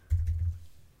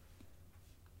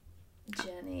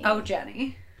 Jenny. Oh,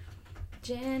 Jenny.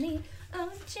 Jenny.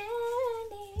 Oh,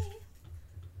 Jenny.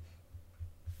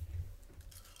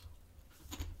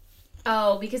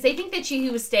 Oh, because they think that he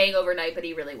was staying overnight, but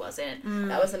he really wasn't.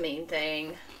 That was the main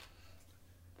thing.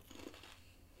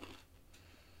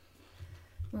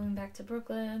 Moving back to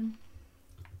Brooklyn.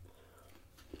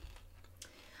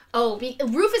 Oh,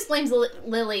 Rufus blames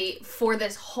Lily for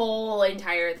this whole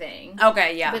entire thing.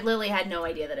 Okay, yeah. But Lily had no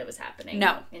idea that it was happening.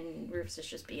 No. And Rufus is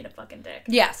just being a fucking dick.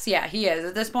 Yes, yeah, he is.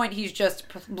 At this point, he's just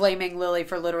blaming Lily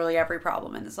for literally every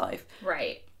problem in his life.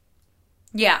 Right.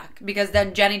 Yeah, because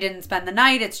then Jenny didn't spend the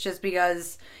night. It's just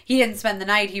because he didn't spend the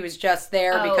night. He was just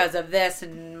there because of this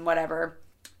and whatever.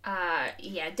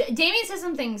 Yeah. Damien says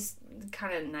some things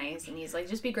kind of nice, and he's like,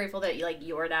 just be grateful that, like,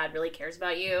 your dad really cares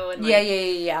about you. And like,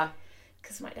 yeah.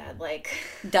 Because my dad, like,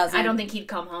 doesn't. I don't think he'd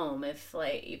come home if,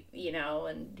 like, you know,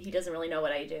 and he doesn't really know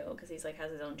what I do because he's, like, has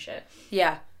his own shit.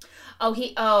 Yeah.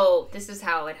 This is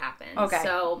how it happened. Okay.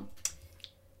 So,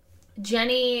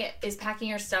 Jenny is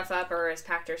packing her stuff up, or has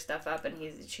packed her stuff up, and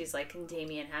she's like, can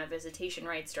Damien have visitation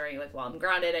rights during, like, while I'm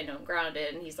grounded? I know I'm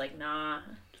grounded. And he's like, nah.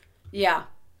 Yeah.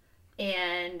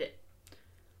 And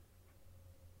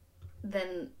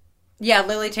then... Yeah,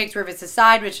 Lily takes Rufus'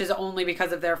 side, which is only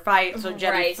because of their fight. So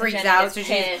Jenny freaks out. So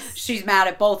she's mad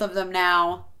at both of them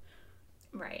now.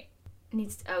 Right.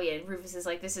 Rufus is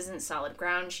like, this isn't solid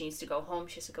ground. She needs to go home.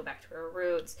 She has to go back to her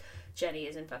roots. Jenny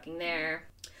isn't fucking there.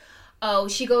 Oh,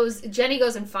 Jenny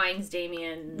goes and finds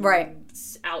Damien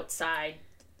outside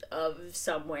of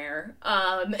somewhere.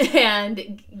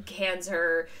 And hands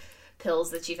her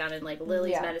pills that she found in, like,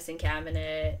 Lily's medicine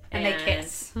cabinet. And they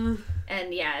kiss.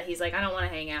 And yeah, he's like, I don't want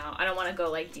to hang out. I don't want to go,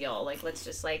 like, deal. Like, let's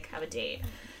just, like, have a date.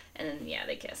 And then, yeah,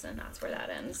 they kiss, and that's where that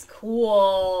ends.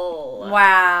 Cool.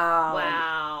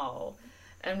 Wow.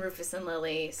 And Rufus and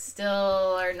Lily still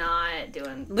are not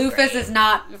doing Lufus great. Is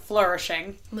not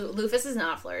flourishing. Lufus is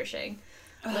not flourishing.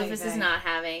 Lufus is not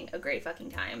having a great fucking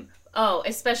time. Oh,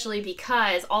 especially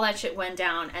because all that shit went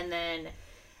down, and then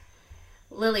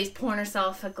Lily's pouring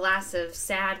herself a glass of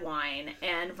sad wine,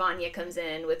 and Vanya comes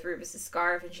in with Rufus'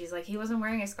 scarf, and she's like, he wasn't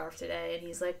wearing a scarf today. And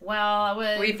he's like, well,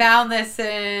 we found this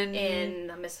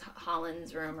in Miss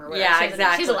Holland's room or whatever. Yeah,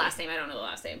 exactly. She's a last name. I don't know the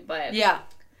last name, but... Yeah.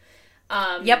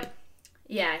 Yep.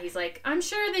 Yeah, he's like, I'm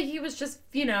sure that he was just,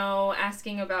 you know,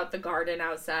 asking about the garden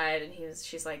outside, and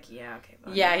she's like, yeah, okay,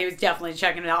 Vanya. Yeah, he was definitely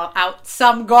checking it out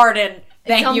some garden.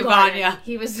 Thank you, Vanya.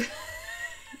 He was...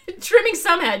 trimming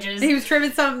some hedges. He was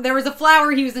trimming some... There was a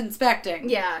flower he was inspecting.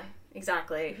 Yeah,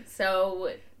 exactly.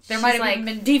 So... There might have even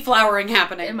been deflowering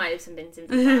happening. There might have been some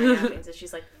deflowering happening. So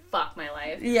she's like, fuck my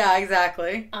life. Yeah,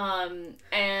 exactly. And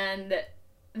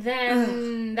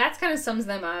then that kind of sums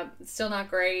them up. It's still not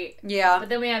great. Yeah. But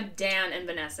then we have Dan and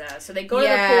Vanessa. So they go to the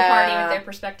pool party with their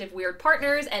prospective weird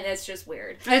partners, and it's just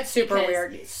weird. It's super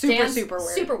weird. Super weird.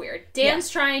 Super weird. Dan's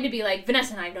trying to be like,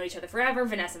 Vanessa and I have known each other forever.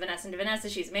 Vanessa and Vanessa.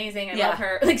 She's amazing. I love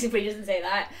her. Like, if he doesn't say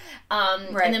that.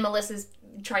 And then Melissa's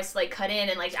tries to, like, cut in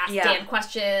and, like, ask Dan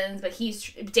questions, but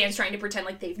Dan's trying to pretend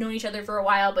like they've known each other for a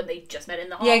while, but they just met in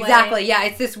the hallway. Yeah, exactly. Yeah,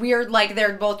 it's this weird, like,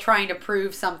 they're both trying to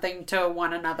prove something to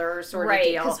one another sort of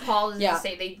deal. Right, because Paul is the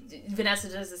same. Vanessa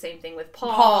does the same thing with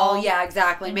Paul. Paul, yeah,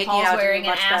 exactly. And Making Paul's it out wearing to be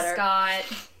much an better.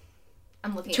 ascot.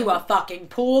 I'm looking to a fucking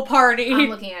pool party. I'm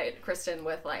looking at Kristen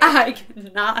with, like... I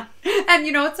cannot. And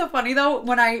you know what's so funny, though?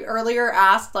 When I earlier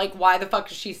asked, like, why the fuck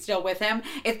is she still with him?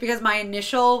 It's because my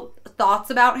initial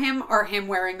thoughts about him are him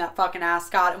wearing that fucking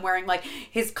ascot and wearing, like,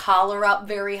 his collar up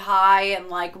very high and,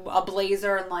 like, a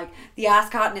blazer and, like, the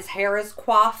ascot and his hair is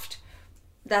coiffed.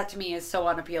 That to me is so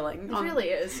unappealing. It really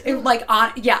is.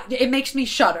 It makes me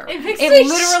shudder. It literally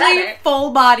shudder. Full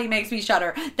body makes me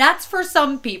shudder. That's for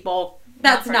some people.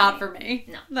 That's not for me.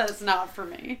 No. That's not for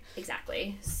me.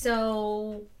 Exactly.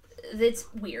 So, it's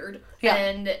weird. Yeah.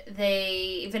 And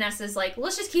Vanessa's like,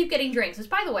 let's just keep getting drinks.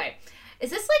 Which, by the way, is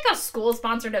this like a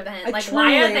school-sponsored event? Like, truly,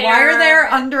 why are there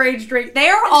underage drinks? They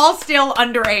are all still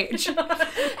underage.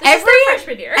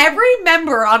 Every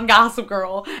member on Gossip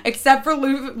Girl, except for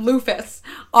Lufus,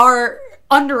 are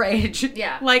underage.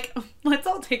 Yeah. Like, let's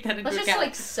all take that into account. Let's just,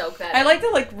 like, soak that I like to,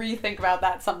 like, rethink about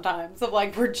that sometimes. Of,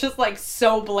 like, we're just, like,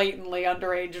 so blatantly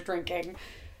underage drinking.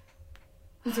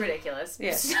 It's ridiculous.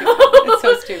 Yeah, it's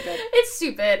so stupid. It's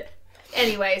stupid.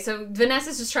 Anyway, so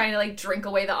Vanessa's just trying to like drink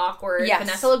away the awkward. Yes.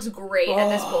 Vanessa looks great at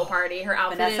this pool party. Her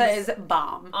outfit Vanessa is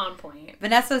bomb. On point.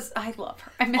 I love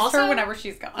her. I miss her whenever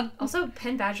she's gone. Also,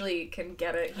 Penn Badgley can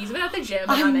get it. He's been at the gym.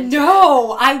 And I I'm into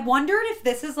know. I wondered if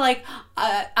this is like,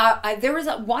 there was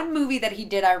one movie that he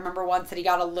did, I remember once, that he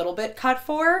got a little bit cut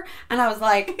for, and I was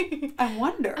like, I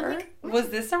wonder, was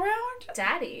this around?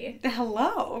 Daddy.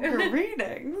 Hello,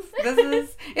 greetings.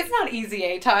 It's not easy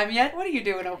A time yet. What are you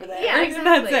doing over there? Yeah,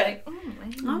 exactly. That's it.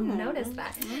 Like, I noticed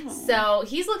that. So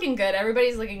he's looking good.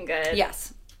 Everybody's looking good.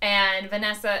 Yes. And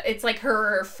Vanessa, it's like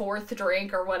her fourth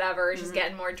drink or whatever. She's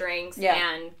getting more drinks.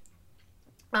 Yeah.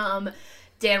 And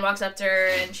Dan walks up to her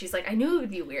and she's like, I knew it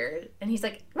would be weird. And he's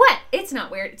like, what? It's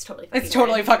not weird. It's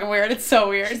totally fucking weird. It's so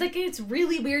weird. She's like, it's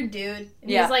really weird, dude.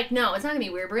 And he's like, no, it's not going to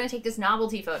be weird. We're going to take this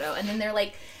novelty photo. And then they're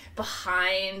like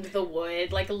behind the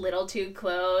wood, like a little too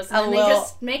close. And they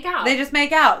just make out. They just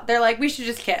make out. They're like, we should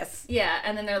just kiss. Yeah.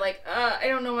 And then they're like, I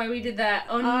don't know why we did that.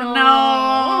 Oh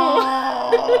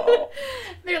no.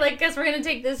 They're like, guess we're going to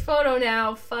take this photo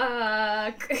now.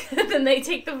 Fuck. Then they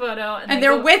take the photo. And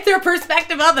they're with their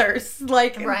prospective others.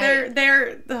 Like, right.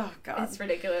 they're, oh God. It's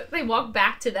ridiculous. They walk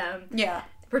back to them. Yeah.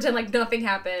 Pretend like nothing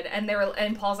happened,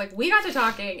 and Paul's like, we got to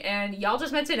talking, and y'all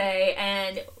just met today,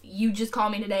 and you just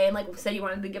called me today, and like said you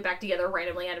wanted to get back together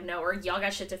randomly out of nowhere. Y'all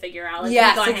got shit to figure out. Like,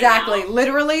 yes, exactly.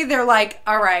 Literally, they're like,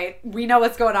 all right, we know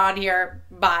what's going on here.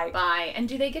 Bye. And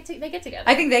do they get together?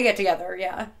 I think they get together.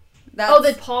 Yeah.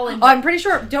 That Paul and I'm pretty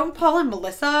sure. Don't Paul and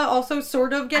Melissa also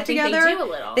sort of get together? I think they do a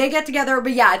little. They get together,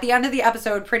 but yeah, at the end of the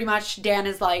episode, pretty much Dan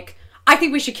is like, I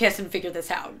think we should kiss and figure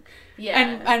this out.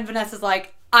 Yeah. And Vanessa's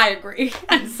like, I agree.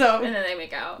 And so... And then they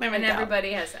make out.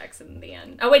 Everybody has sex in the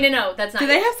end. Oh, wait, no, that's not... Do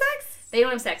they have sex? They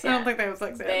don't have sex yet. I don't think they have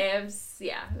sex yet. They have...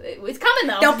 Yeah. It's coming,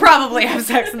 though. They'll probably have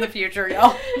sex in the future,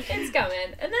 y'all. It's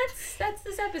coming. And that's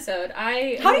this episode. How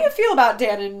do you feel about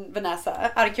Dan and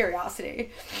Vanessa, out of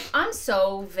curiosity? I'm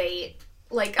so Vate.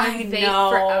 Like, I'm Vate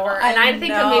know, forever. And I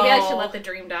think that maybe I should let the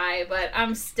dream die, but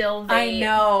I'm still Vate. I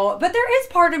know. But there is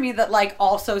part of me that, like,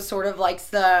 also sort of likes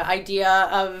the idea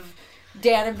of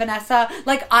Dan and Vanessa.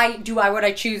 Like, would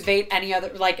I choose Vate any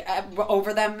other, like,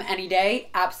 over them any day?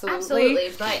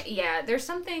 Absolutely. But, yeah, there's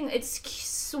something, it's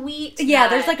sweet. Yeah,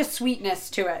 there's, like, a sweetness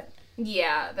to it.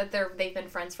 Yeah, that they've been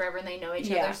friends forever and they know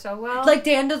each other so well. Like,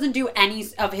 Dan doesn't do any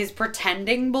of his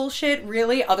pretending bullshit,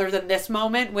 really, other than this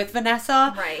moment with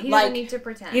Vanessa. Right, he doesn't need to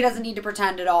pretend. He doesn't need to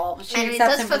pretend at all. She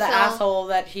accepts him for the asshole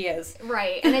that he is.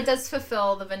 Right, and it does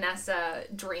fulfill the Vanessa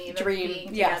dream of being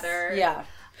together. Yeah.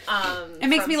 It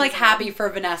makes me, like, happy for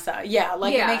Vanessa. Yeah,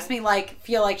 like, it makes me, like,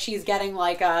 feel like she's getting,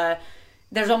 like,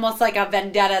 there's almost like a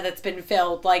vendetta that's been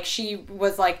filled. Like, she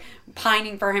was, like,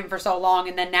 pining for him for so long,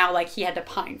 and then now, like, he had to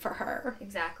pine for her.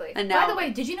 Exactly. And now, by the way,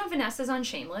 did you know Vanessa's on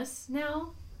Shameless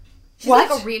now? She's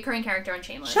like a reoccurring character on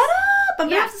Shameless. Shut up! I'm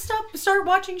gonna have to start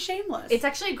watching Shameless. It's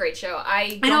actually a great show.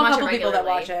 I know a couple people that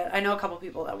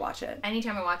watch it.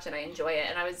 Anytime I watch it, I enjoy it.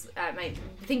 And I was at I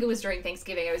think it was during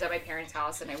Thanksgiving, I was at my parents'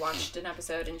 house and I watched an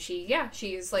episode, and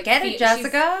she's like... Get it,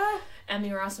 Jessica?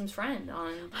 Emmy Rossum's friend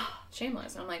on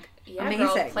Shameless. And I'm like, yeah, amazing.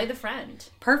 Girl, play the friend.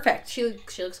 Perfect. She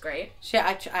looks great.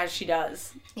 As she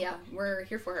does. Yeah, we're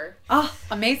here for her. Oh,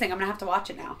 amazing. I'm gonna have to watch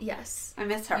it now. Yes. I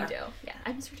miss her. You do. Yeah,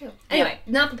 I miss her too. Anyway,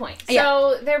 not the point.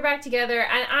 So they're back together,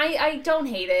 and I don't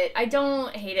hate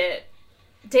it.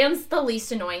 Dan's the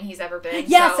least annoying he's ever been.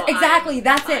 Yes, so exactly.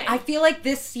 That's fine. It. I feel like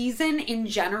this season in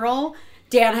general,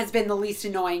 Dan has been the least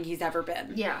annoying he's ever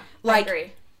been. Yeah, like, I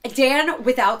agree. Dan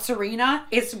without Serena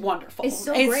is wonderful. It's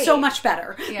great. So much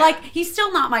better. Yeah. Like, he's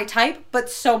still not my type, but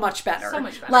so much better. So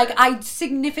much better. Like, I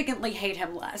significantly hate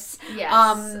him less. Yes.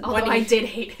 Although I did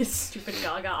hate his stupid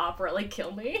Gaga opera, like,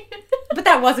 Kill Me. But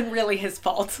that wasn't really his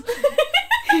fault.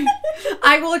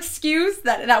 I will excuse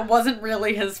that wasn't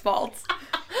really his fault.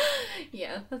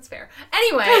 Yeah, that's fair.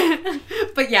 Anyway.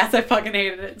 But yes, I fucking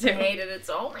hated it too. I hated it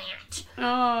so much.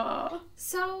 Oh.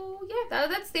 So, yeah,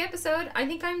 that's the episode. I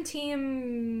think I'm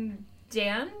Team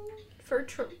Dan for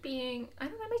being... I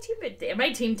don't know, am I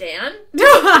Team Dan?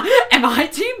 Am I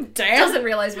Team Dan? Doesn't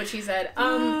realize what she said.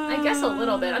 I guess a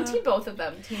little bit. I'm Team both of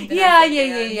them. Team Vanessa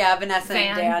yeah. Vanessa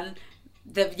Van. And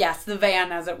Dan. The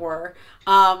van, as it were.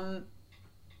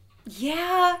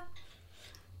 Yeah.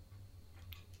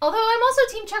 Although I'm also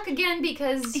Team Chuck again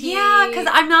because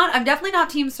I'm definitely not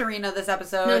Team Serena this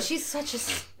episode. No, she's such a...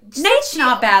 Nate's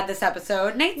not bad this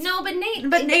episode.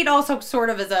 But Nate also sort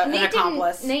of is an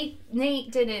accomplice. Nate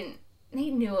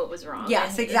knew it was wrong.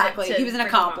 Yes, exactly. He was an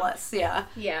accomplice. Yeah.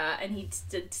 Yeah, and he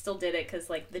still did it because,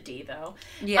 like, the D, though.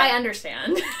 Yeah. I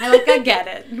understand. I get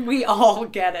it. We all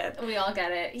get it. We all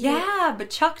get it. Yeah, but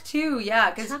Chuck, too.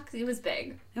 Yeah. Chuck, it was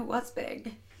big. It was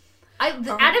big.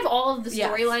 Out of all of the Yes.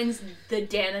 storylines, the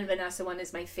Dan and Vanessa one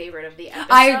is my favorite of the episode.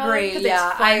 I agree. 'cause Yeah,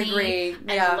 it's funny I agree.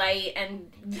 And Yeah. light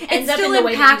and It's ends up still in the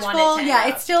way that you want it impactful. to Yeah, end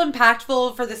up. it's still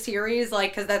impactful for the series,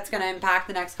 like, because that's going to impact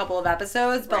the next couple of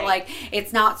episodes. But Right. like,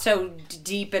 it's not so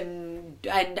deep and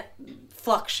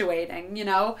fluctuating. You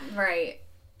know? Right.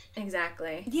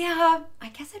 Exactly. Yeah, I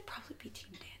guess I'd probably be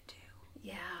Team Dan too.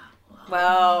 Yeah.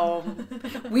 Well,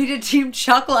 we did Team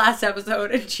Chuck last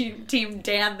episode and Team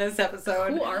Dan this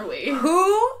episode. Who are we?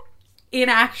 Who, in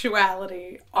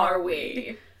actuality, are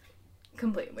we?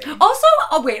 Completely. Also,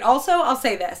 I'll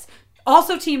say this.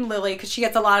 Also, Team Lily, because she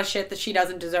gets a lot of shit that she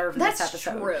doesn't deserve in this That's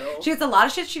episode. true. She gets a lot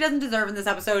of shit she doesn't deserve in this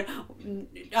episode.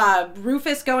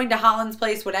 Rufus going to Holland's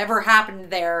place, whatever happened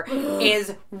there,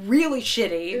 is really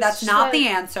shitty. That's not the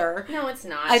answer. No, it's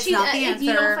not. It's not the You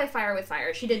answer. don't fight fire with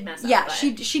fire. She did mess up. Yeah, but...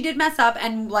 she did mess up,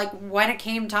 and like when it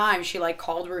came time, she like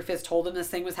called Rufus, told him this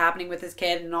thing was happening with his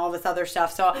kid, and all this other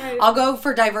stuff. So Right. I'll go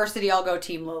for diversity. I'll go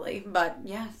Team Lily, but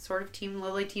yeah, sort of Team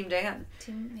Lily, Team Dan.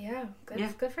 Yeah, good.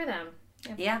 Yeah. Good for them.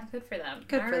 Yeah. Good for them.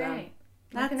 Good All for them. right.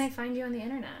 Where can they find you on the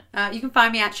internet? You can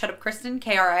find me at Shut Up Kristen,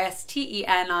 Kristen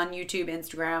on YouTube,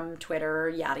 Instagram, Twitter,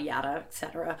 yada yada,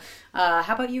 etc. How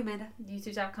about you, Amanda?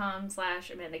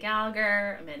 YouTube.com/Amanda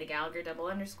Gallagher, Amanda Gallagher __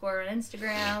 on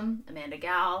Instagram, Amanda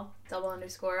Gal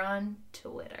 __ on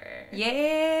Twitter.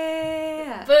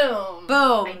 Yeah. Boom.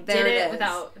 Boom. I There did it it is.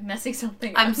 without messing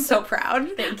something up. I'm so proud.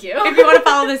 Thank you. If you want to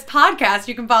follow this podcast,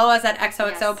 you can follow us at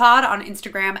XOXO Pod on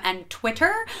Instagram and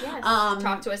Twitter. Yes. Um,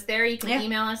 Talk to us there. You can yeah.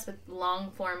 email us with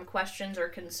long form questions or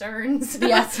concerns.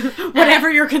 Yes,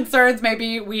 whatever your concerns may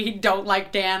be, we don't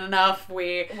like Dan enough.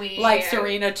 We like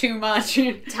Serena too much.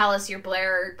 Tell us your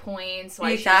Blair points.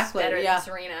 Why Exactly, she's better yeah. than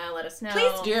Serena. Let us know.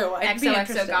 Please do. I'd be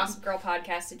interested.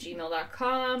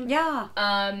 XOXOGossipGirlPodcast@gmail.com. Yeah.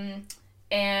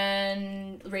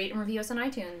 And rate and review us on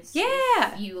iTunes.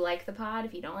 Yeah. If you like the pod,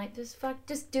 if you don't like this,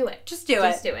 just do it. Just do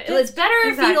it. Just do it. It's better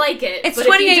if you like it. It's but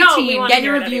if you don't, we 2018. wanna Get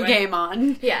your hear it review anyway. game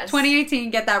on. Yes.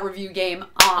 2018. Get that review game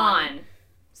on.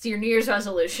 So your New Year's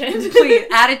resolution. Please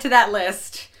add it to that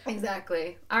list.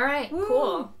 Exactly. All right. Woo.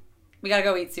 Cool. We gotta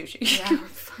go eat sushi. Yeah, we're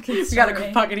fucking We gotta go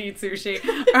starving. fucking eat sushi.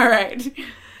 All right.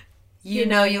 You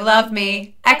know you love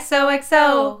me.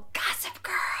 XOXO.